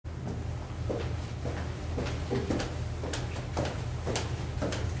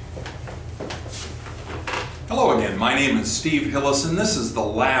Hello again, my name is Steve Hillis and this is the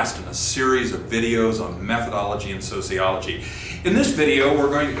last in a series of videos on methodology and sociology. In this video we're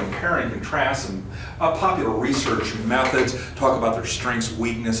going to compare and contrast some popular research methods, talk about their strengths,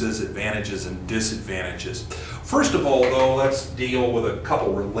 weaknesses, advantages, and disadvantages. First of all though, let's deal with a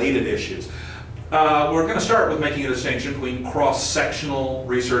couple related issues. We're going to start with making a distinction between cross-sectional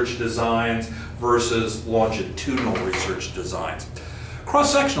research designs versus longitudinal research designs.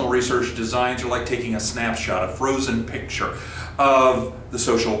 Cross-sectional research designs are like taking a snapshot, a frozen picture of the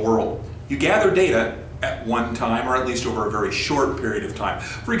social world. You gather data at one time, or at least over a very short period of time.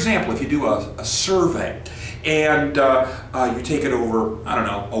 For example, if you do a survey and you take it over, I don't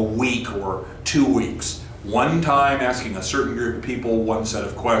know, a week or 2 weeks, one time asking a certain group of people one set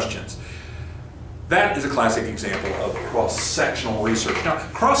of questions. That is a classic example of cross-sectional research. Now,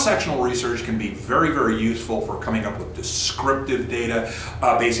 cross-sectional research can be very, very useful for coming up with descriptive data,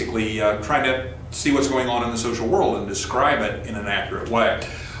 basically trying to see what's going on in the social world and describe it in an accurate way.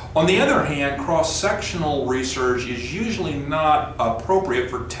 On the other hand, cross-sectional research is usually not appropriate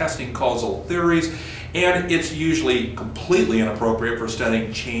for testing causal theories, and it's usually completely inappropriate for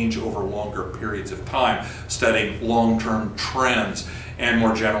studying change over longer periods of time, studying long-term trends, and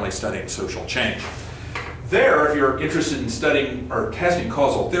more generally studying social change. There, if you're interested in studying or testing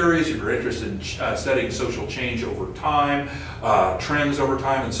causal theories, if you're interested in studying social change over time, trends over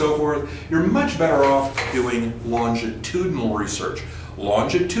time, and so forth, you're much better off doing longitudinal research.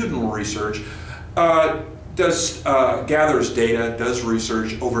 Longitudinal research gathers data, does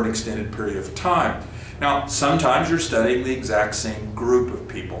research over an extended period of time. Now, sometimes you're studying the exact same group of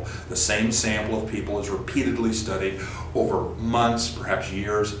people. The same sample of people is repeatedly studied over months, perhaps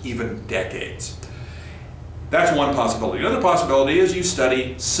years, even decades. That's one possibility. Another possibility is you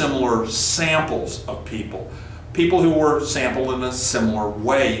study similar samples of people. People who were sampled in a similar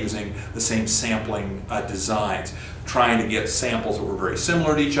way using the same sampling designs, trying to get samples that were very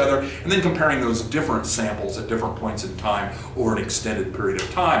similar to each other, and then comparing those different samples at different points in time over an extended period of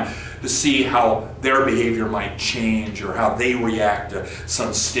time to see how their behavior might change or how they react to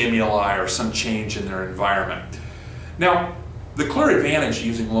some stimuli or some change in their environment. Now, the clear advantage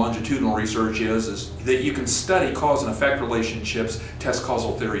using longitudinal research is that you can study cause and effect relationships, test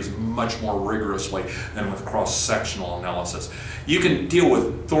causal theories much more rigorously than with cross-sectional analysis. You can deal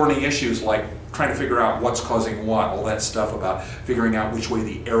with thorny issues like trying to figure out what's causing what, all that stuff about figuring out which way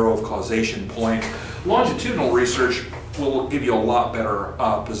the arrow of causation points. Longitudinal research will give you a lot better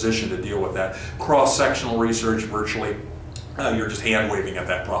position to deal with that. Cross-sectional research, virtually, you're just hand-waving at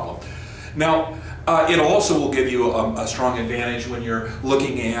that problem. Now, it also will give you a strong advantage when you're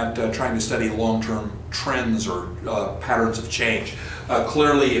looking at trying to study long-term trends or patterns of change.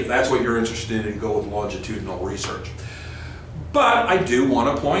 Clearly, if that's what you're interested in, go with longitudinal research. But I do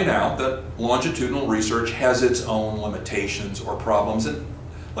want to point out that longitudinal research has its own limitations or problems, and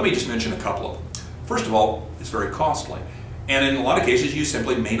let me just mention a couple of them. First of all, it's very costly, and in a lot of cases you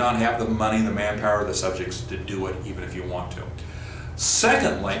simply may not have the money, the manpower, the subjects to do it even if you want to.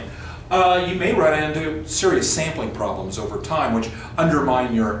 Secondly, you may run into serious sampling problems over time which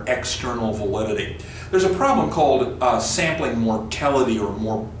undermine your external validity. There's a problem called sampling mortality or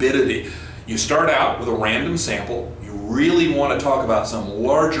morbidity. You start out with a random sample, you really want to talk about some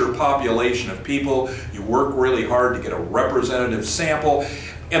larger population of people, you work really hard to get a representative sample,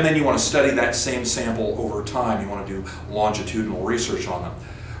 and then you want to study that same sample over time. You want to do longitudinal research on them.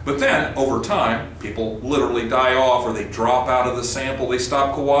 But then, over time, people literally die off or they drop out of the sample, they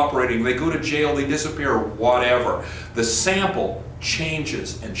stop cooperating, they go to jail, they disappear, whatever. The sample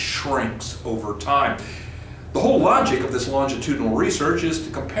changes and shrinks over time. The whole logic of this longitudinal research is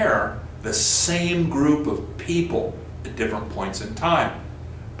to compare the same group of people at different points in time.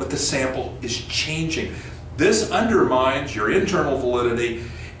 But the sample is changing. This undermines your internal validity.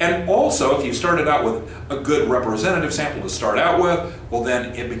 And also, if you started out with a good representative sample to start out with, well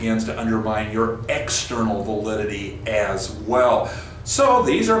then it begins to undermine your external validity as well. So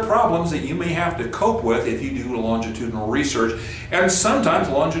these are problems that you may have to cope with if you do longitudinal research. And sometimes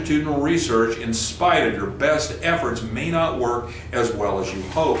longitudinal research, in spite of your best efforts, may not work as well as you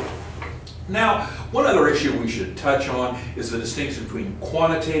hope. Now, one other issue we should touch on is the distinction between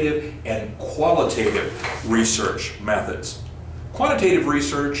quantitative and qualitative research methods. Quantitative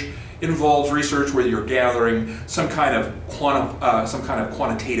research involves research where you're gathering some kind of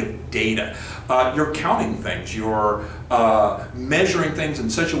quantitative data. You're counting things, you're measuring things in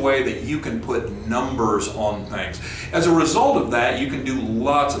such a way that you can put numbers on things. As a result of that, you can do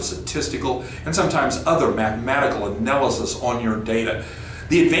lots of statistical and sometimes other mathematical analysis on your data.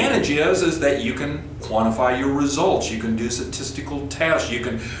 The advantage is that you can quantify your results, you can do statistical tests, you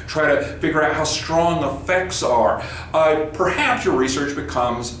can try to figure out how strong effects are. Perhaps your research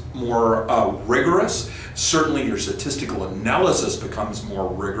becomes more rigorous. Certainly your statistical analysis becomes more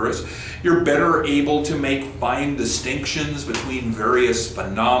rigorous. You're better able to make fine distinctions between various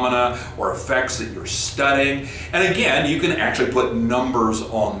phenomena or effects that you're studying. And again, you can actually put numbers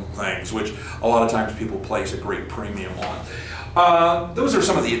on things, which a lot of times people place a great premium on. Those are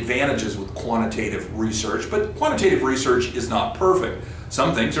some of the advantages with quantitative research, but quantitative research is not perfect.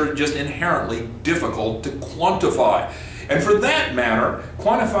 Some things are just inherently difficult to quantify. And for that matter,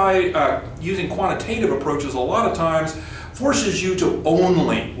 using quantitative approaches a lot of times forces you to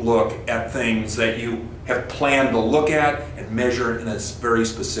only look at things that you have planned to look at and measure in a very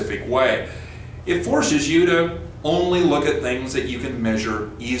specific way. It forces you to only look at things that you can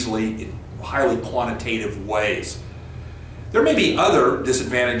measure easily in highly quantitative ways. There may be other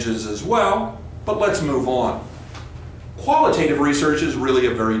disadvantages as well, but let's move on. Qualitative research is really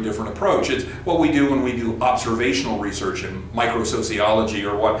a very different approach. It's what we do when we do observational research in microsociology,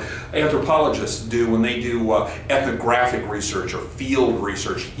 or what anthropologists do when they do ethnographic research or field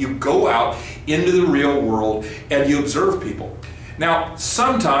research. You go out into the real world and you observe people. Now,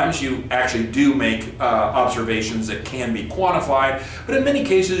 sometimes you actually do make observations that can be quantified, but in many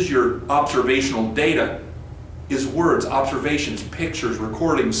cases your observational data is words, observations, pictures,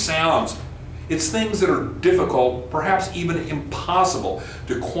 recordings, sounds. It's things that are difficult, perhaps even impossible,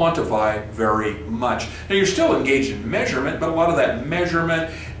 to quantify very much. Now, you're still engaged in measurement, but a lot of that measurement,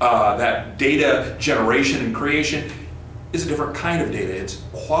 that data generation and creation, is a different kind of data. It's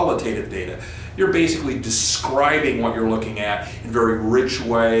qualitative data. You're basically describing what you're looking at in very rich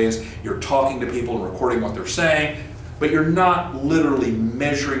ways. You're talking to people and recording what they're saying, but you're not literally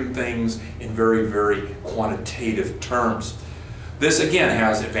measuring things in very, very quantitative terms. This again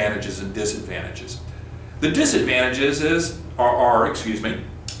has advantages and disadvantages. The disadvantages are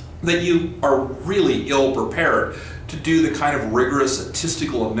that you are really ill prepared to do the kind of rigorous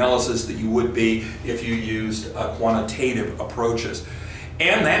statistical analysis that you would be if you used quantitative approaches.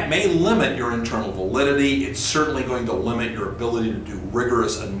 And that may limit your internal validity. It's certainly going to limit your ability to do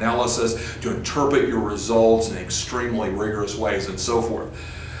rigorous analysis, to interpret your results in extremely rigorous ways, and so forth.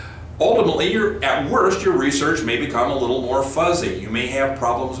 Ultimately, at worst, your research may become a little more fuzzy. You may have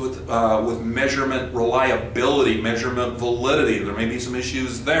problems with measurement reliability, measurement validity. There may be some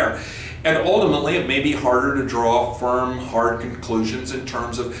issues there. And ultimately, it may be harder to draw firm, hard conclusions in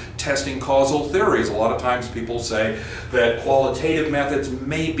terms of testing causal theories. A lot of times people say that qualitative methods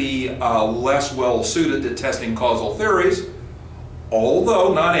may be less well suited to testing causal theories.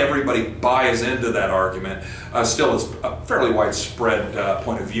 Although not everybody buys into that argument, still it's a fairly widespread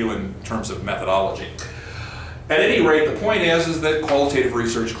point of view in terms of methodology. At any rate, the point is that qualitative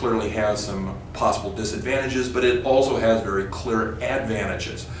research clearly has some possible disadvantages, but it also has very clear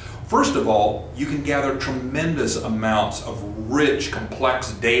advantages. First of all, you can gather tremendous amounts of rich,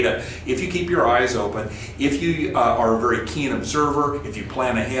 complex data if you keep your eyes open, if you are a very keen observer, if you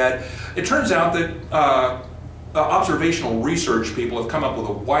plan ahead. It turns out that observational research people have come up with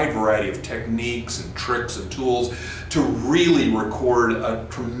a wide variety of techniques and tricks and tools to really record a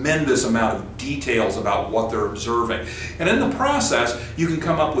tremendous amount of details about what they're observing. And in the process, you can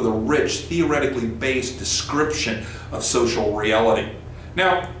come up with a rich, theoretically based description of social reality.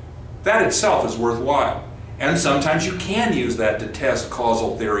 Now, that itself is worthwhile. And sometimes you can use that to test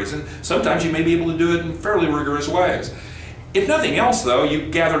causal theories, and sometimes you may be able to do it in fairly rigorous ways. If nothing else, though, you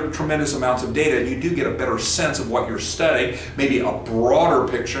gather tremendous amounts of data and you do get a better sense of what you're studying, maybe a broader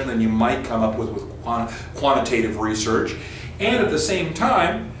picture than you might come up with quantitative research. And at the same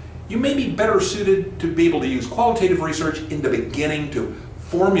time, you may be better suited to be able to use qualitative research in the beginning to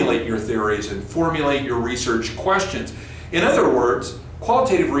formulate your theories and formulate your research questions. In other words,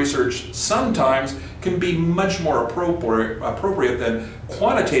 qualitative research sometimes can be much more appropriate than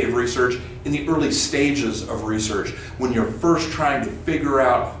quantitative research in the early stages of research, when you're first trying to figure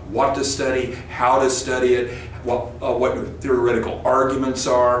out what to study, how to study it, what your theoretical arguments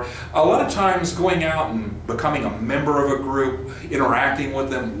are. A lot of times going out and becoming a member of a group, interacting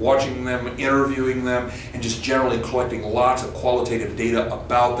with them, watching them, interviewing them, and just generally collecting lots of qualitative data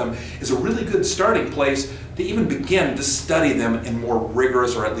about them is a really good starting place to even begin to study them in more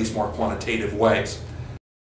rigorous or at least more quantitative ways.